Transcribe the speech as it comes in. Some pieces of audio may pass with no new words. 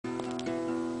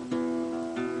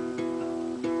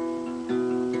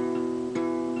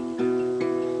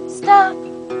stop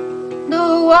the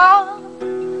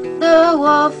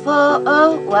war for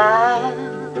a while.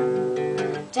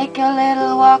 Take a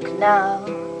little walk now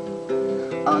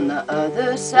on the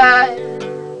other side.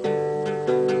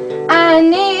 I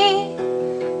need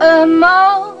a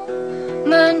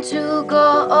moment to go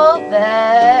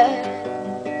back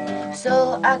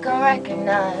so I can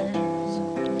recognize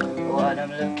what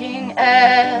I'm looking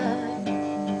at.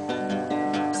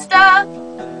 Stop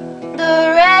the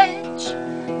rage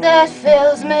that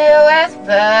fills me with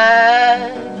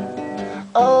bad.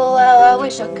 Oh, how I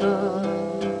wish I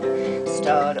could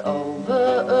start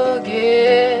over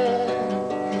again.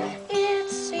 It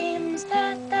seems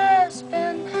that there's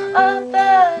been a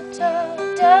better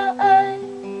day.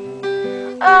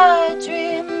 I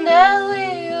dream that we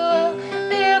will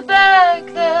be back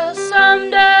there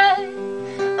someday.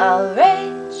 I'll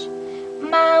rage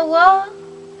my war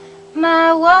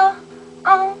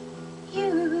on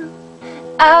you.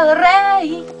 I'll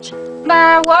rage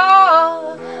my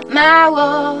war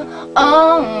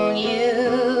on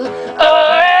you. I'll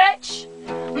rage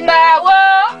my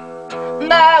war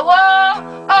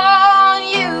on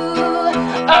you.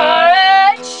 I'll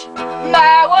rage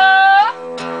my war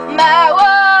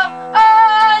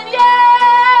on you.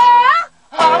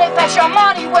 Honey, fetch your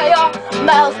money where your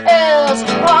mouth is.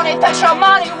 Honey, fetch your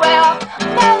money where your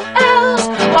mouth is.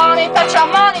 Honey, fetch your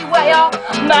money where your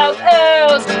mouth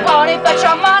is. Honey, fetch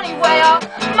your money where your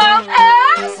mouth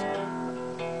is.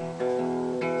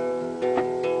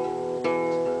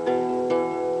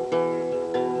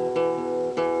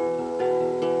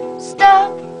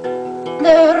 Stop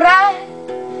the ride,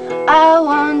 I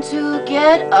want to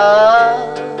get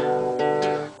up.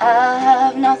 I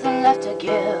have nothing left to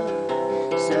give,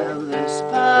 so this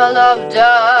pile of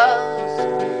dust.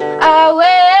 I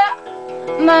wear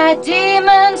my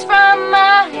demons from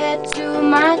my head to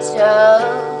my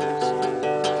toes.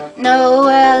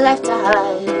 Nowhere left to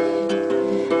hide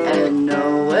and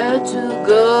nowhere to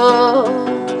go.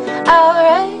 I'll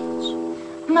rage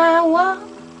my war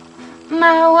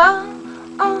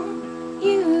on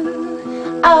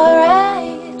you. I'll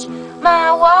rage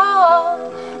my war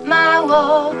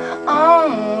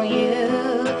on you.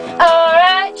 I'll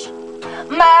rage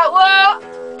my war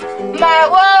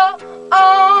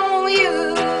on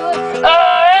you.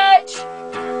 I'll rage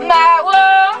my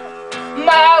war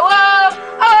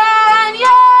on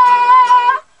you.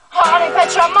 Honey, put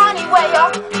your money where your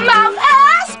mouth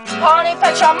is. Honey,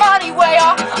 put your money where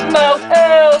your mouth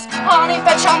is. Honey,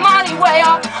 put your money where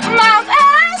your mouth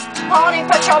is. Honey,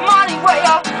 put your money where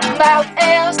your mouth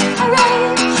is.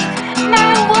 Rage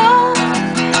my war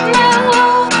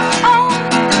on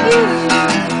you.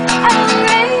 I'll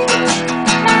rage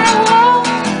my war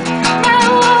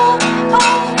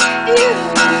on you.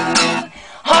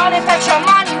 Honey, put your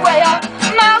money where your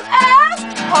mouth is.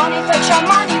 Honey, put your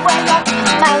money where your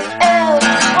mouth is.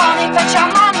 Honey, put your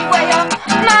money where your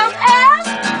mouth is.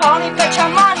 Honey, put your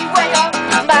money where your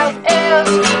mouth is.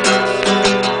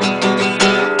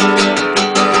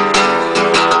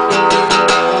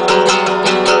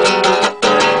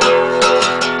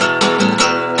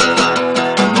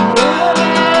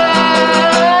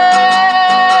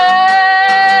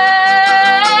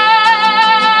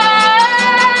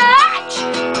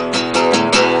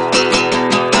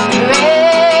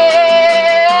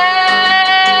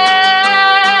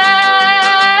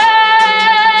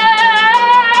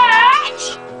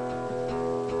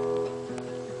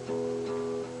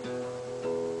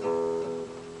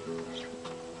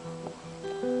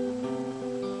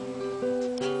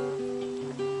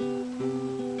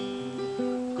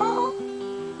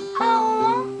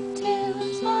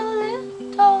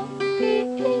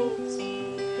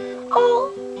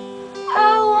 Oh,